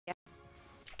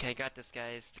Okay, got this,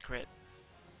 guys. The crit.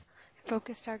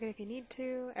 Focus target if you need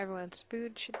to. Everyone's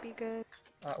food should be good.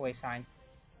 Wait, sign.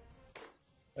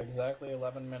 Exactly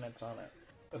 11 minutes on it.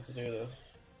 Let's do this.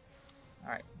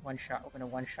 Alright, one shot. We're gonna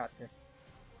one shot this.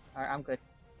 Alright, I'm good.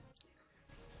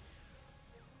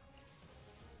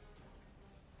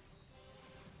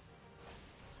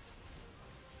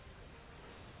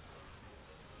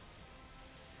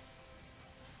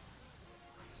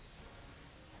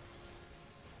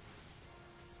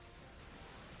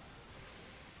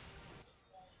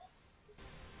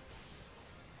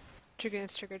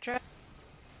 Dragoons trigger dread.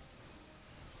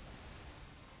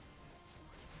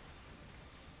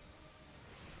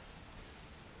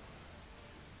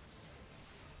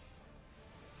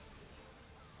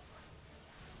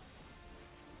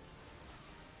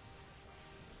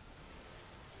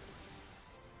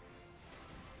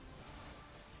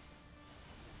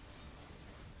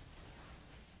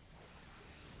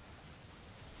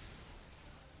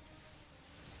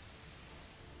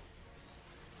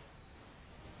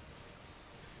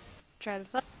 Dread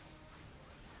is up.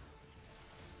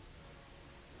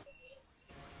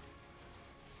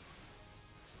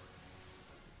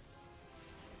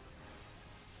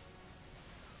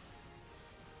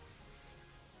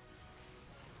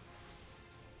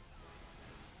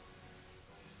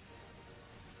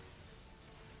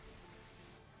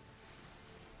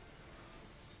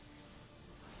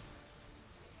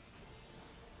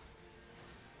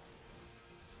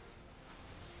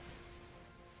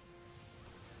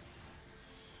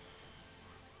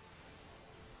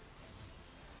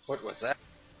 What was that?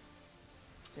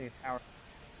 To your tower.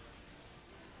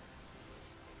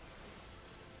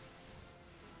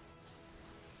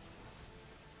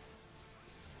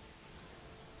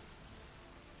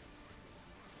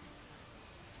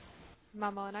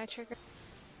 Momo and I trigger.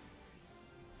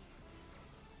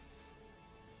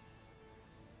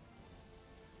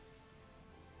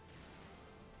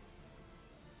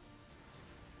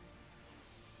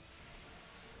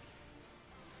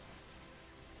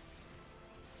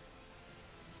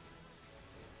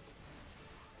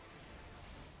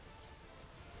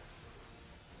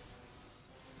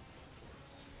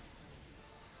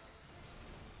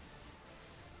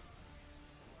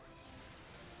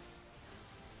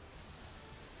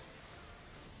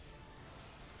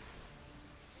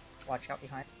 Watch out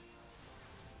behind.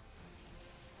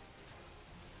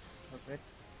 We're good.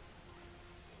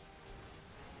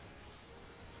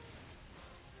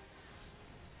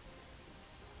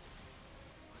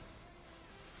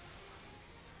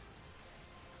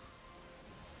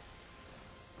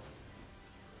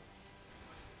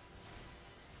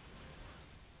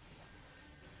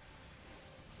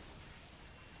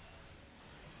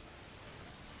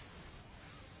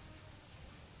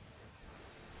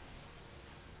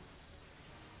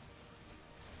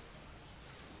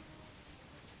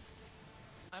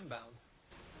 I'm bound.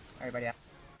 Everybody out.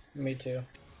 Me too.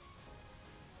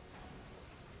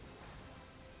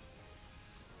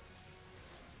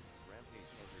 Rampage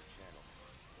entered channel.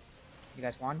 You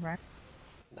guys won, right?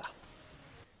 Nah.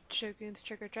 Dragoons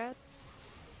trigger dread.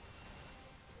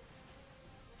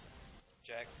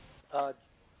 Jack?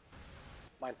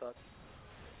 Mindfuck.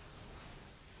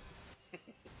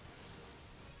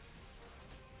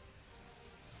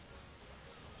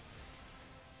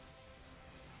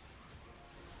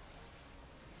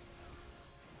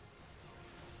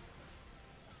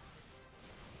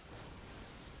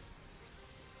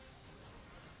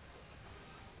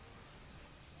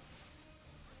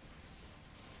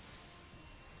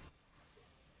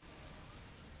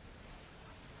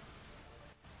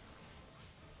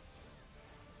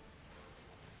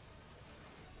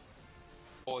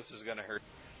 Oh, this is gonna hurt.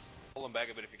 Pull him back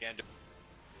a bit if you can.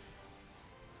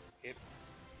 Hit.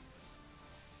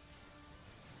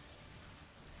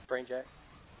 Brainjack.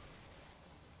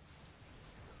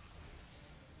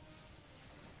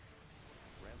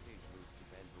 Rampage moved to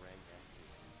Bangarang MC.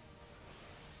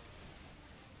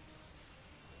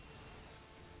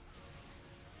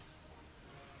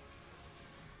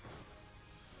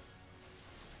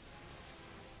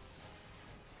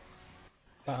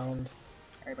 Bound.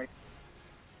 Everybody.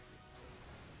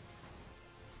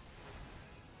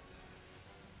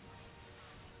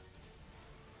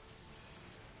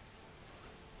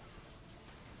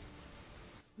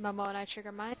 Momo and I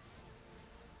trigger mine.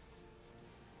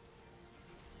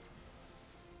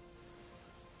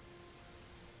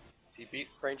 TP.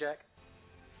 Brainjack.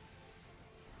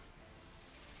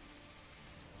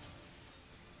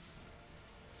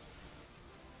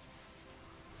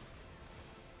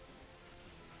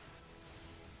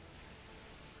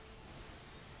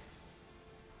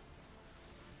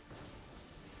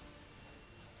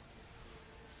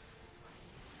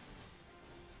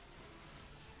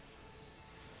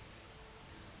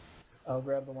 I'll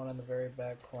grab the one in the very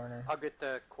back corner. I'll get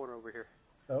the corner over here.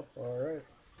 Oh, alright.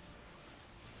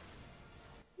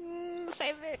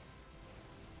 Save it.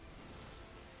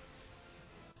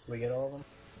 We get all of them?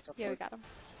 Yeah, we got him.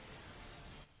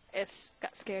 It's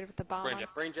got scared with the bomb. Brain on.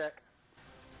 jack. Brain Jack.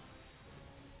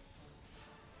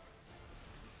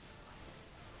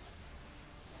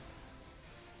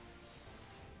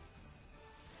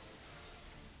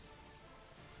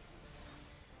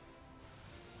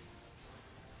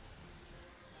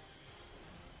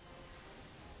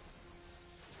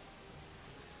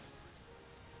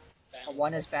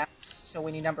 One is back, so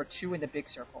we need number 2 in the big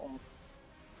circle.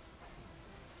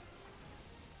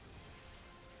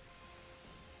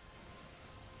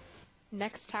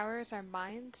 Next towers are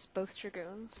mines, both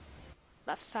dragoons.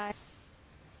 Left side.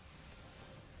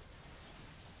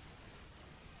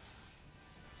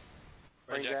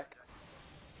 Brain Jack.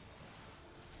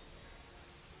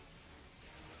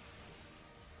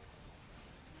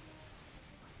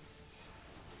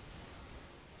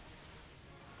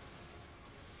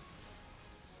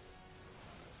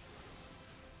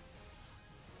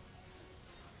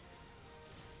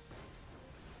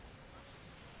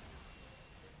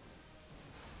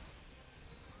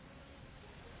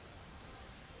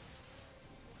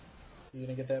 You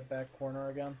gonna get that back corner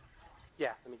again?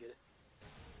 Yeah, let me get it.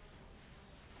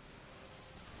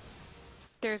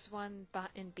 There's one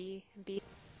in B.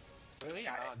 Really?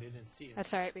 I didn't see it.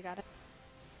 That's alright, we got it.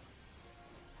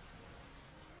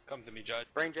 Come to me, Judge.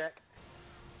 Brain Jack.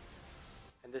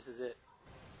 And this is it.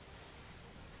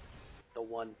 The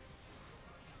one.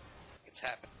 It's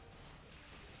happening.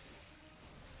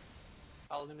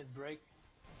 I'll limit break.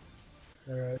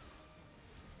 Alright.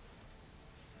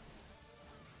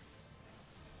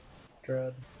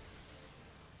 Dread.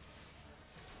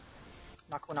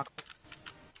 Knock.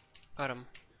 Got him.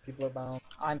 People are bound.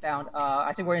 I'm bound.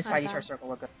 I think we're inside I'm each other bound. circle.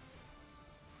 We're good.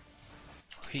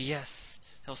 Yes.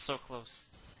 That was so close.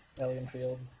 Alien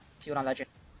field. Field on legend.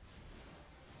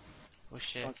 Oh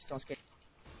shit. Don't skip.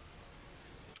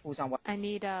 Who's on what? I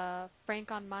need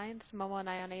Frank on mines, Momo and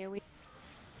I on AoE.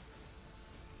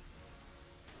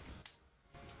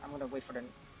 I'm gonna wait for the.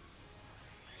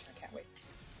 I can't wait.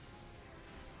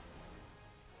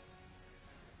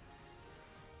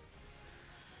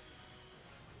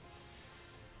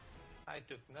 I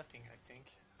took nothing, I think.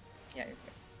 Yeah, you're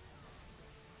good.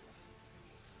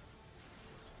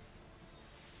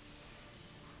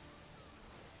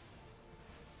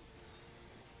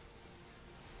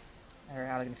 Alright,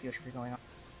 Allegan Field should be going on.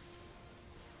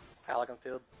 Allegan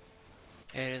Field.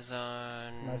 It is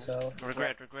on... Myself.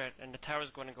 Regret. And the tower's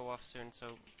going to go off soon, so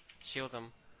shield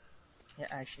them. Yeah,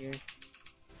 actually. I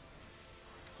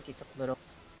think he took a little.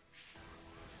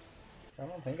 I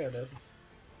don't think I did.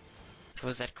 It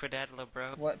was that Credadla, bro.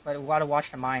 What? But we gotta watch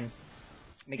the mines.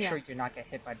 Make Yeah. sure you do not get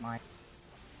hit by mine.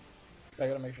 I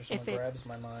gotta make sure someone If it- grabs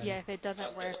my mine. Yeah, if it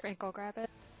doesn't work, Frank will grab it.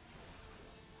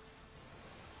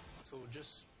 So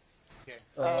just... Okay.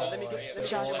 Let me get they're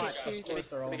Josh all get on- two. of course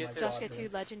they're all Let me on get my Josh get quadrant.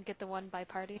 2, Legend get the one by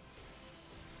party.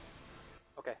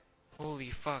 Okay. Holy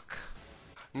fuck.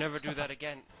 Never do that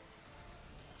again.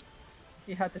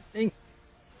 He had this thing.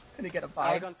 Couldn't get a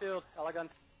buy. Allegan Field. Allegan.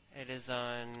 It is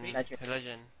on... Legend.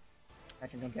 Legend.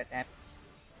 Legend don't get that.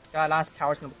 Last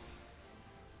tower's gonna.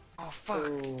 Oh fuck.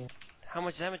 Ooh. How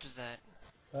much damage was that?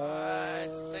 I'd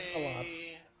A lot.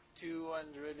 say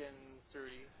 230,000.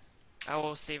 I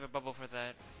will save a bubble for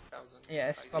that.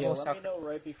 Yes, Yeah, bubble let suck. me know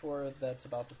right before that's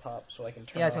about to pop so I can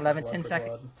turn Yeah, it's off 11, blood 10 for seconds.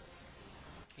 blood.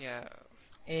 Yeah.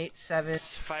 8, 7.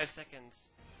 It's 5 seconds.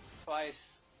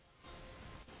 Twice.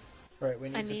 Right, we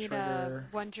need I to need trigger...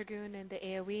 one Dragoon in the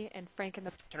AoE and Frank in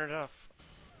the Turn it off.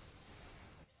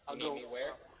 I'll go.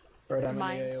 Right, I'm in the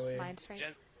mines. AoE. Mines, Frank.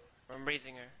 Jen, I'm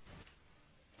raising her.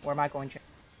 Where am I going, Jen?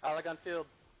 Allegan Field.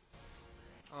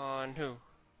 On who?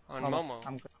 On Momo. Momo.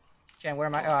 I'm good. Jen, where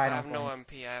am I? Oh, I I don't have no know.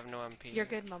 MP. I have no MP. You're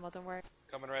good, Momo, don't worry.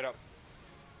 Coming right up.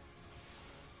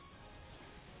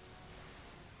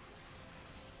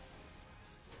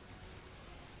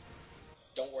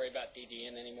 Don't worry about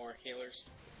DDN anymore, healers.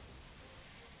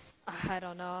 I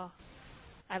don't know.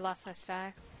 I lost my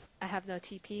stack. I have no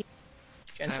TP.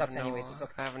 Jen I have sucks no, anyways. It's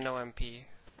okay. I have no MP.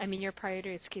 I mean, your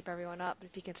priority is to keep everyone up, but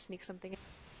if you can sneak something in.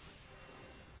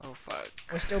 Oh fuck.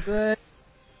 We're still good.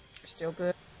 We're still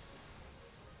good.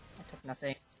 I took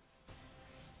nothing.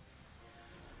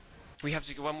 We have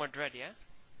to get one more dread, yeah?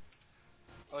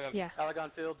 Oh, Yeah.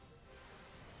 Allegan Field.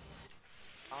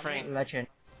 Frank, Legend.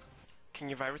 can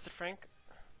you virus it, Frank?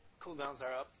 Cooldowns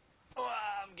are up. Oh,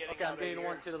 I'm getting Okay, out I'm getting of here.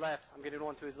 one to the left. I'm getting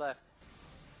one to his left.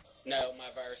 No, my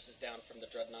virus is down from the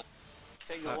dreadnought.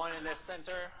 Take the Fuck. one in the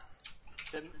center.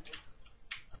 The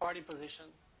party position.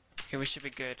 Okay, we should be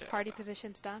good. Party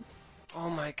position's done. Oh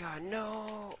my god,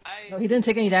 no! No, he didn't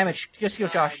take any damage. Just heal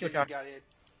I Josh. Heal really Josh. got it.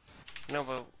 No,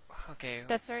 but okay.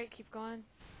 That's alright, keep going.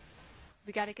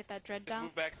 We gotta get that dread Just down.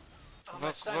 move back. How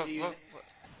much time do you? I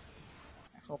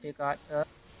hope you got. Heal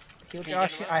Can you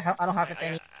Josh. get him up? I don't have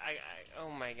any. Oh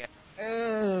my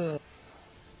god.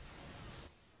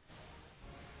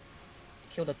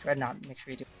 Kill the dreadnought. Make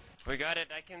sure you do. We got it,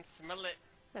 I can smell it.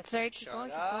 That's alright, keep going,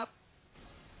 Shut keep going. up.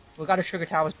 We got a trigger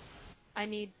tower. I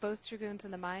need both Dragoons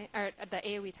in the mine, or the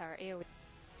AoE tower, AoE.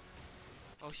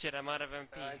 Oh shit, I'm out of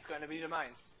MP. It's gonna be the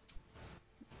mines.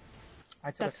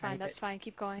 I took That's a tiny fine, that's bit. fine,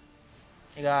 keep going.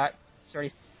 You got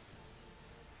 30.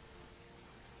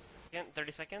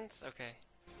 30 seconds? Okay.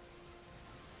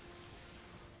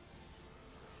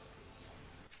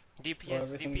 DPS,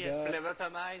 everything we DPS. got.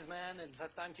 Phlebotomize, man. It's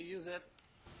that time to use it.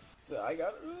 I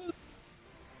got it.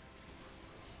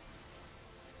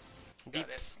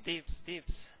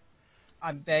 Deeps.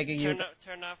 I'm begging you.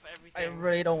 Turn off I everything.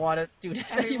 really don't want to do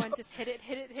this anymore. Everyone just hit it.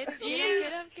 Get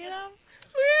him.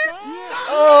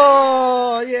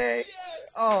 Oh, yay.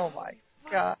 Oh my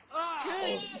god.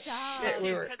 Good job. Shit,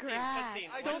 we were.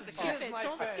 Cutscene. Don't skip it,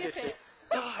 don't skip it.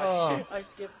 Oh, I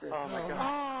skipped it. Oh my god.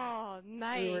 Oh,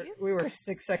 nice. we were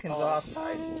 6 seconds off,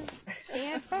 guys.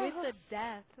 And with the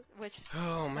death, which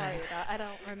Oh, sorry, man. I don't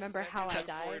remember how I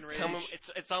died. Tell me,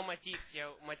 it's all my deeps,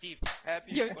 yo, my deeps.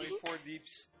 Happy Your 24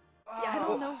 deeps. Yeah, I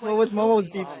don't know What was Momo's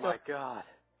deep Oh stuff? my god.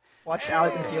 Watch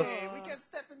Alec and Field. Hey, we can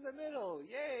step in the middle.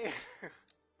 Yay.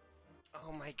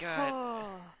 Oh my god.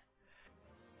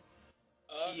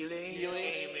 Oh, Healing.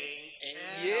 Healing.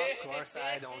 And Yeah. of course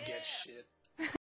I don't get shit.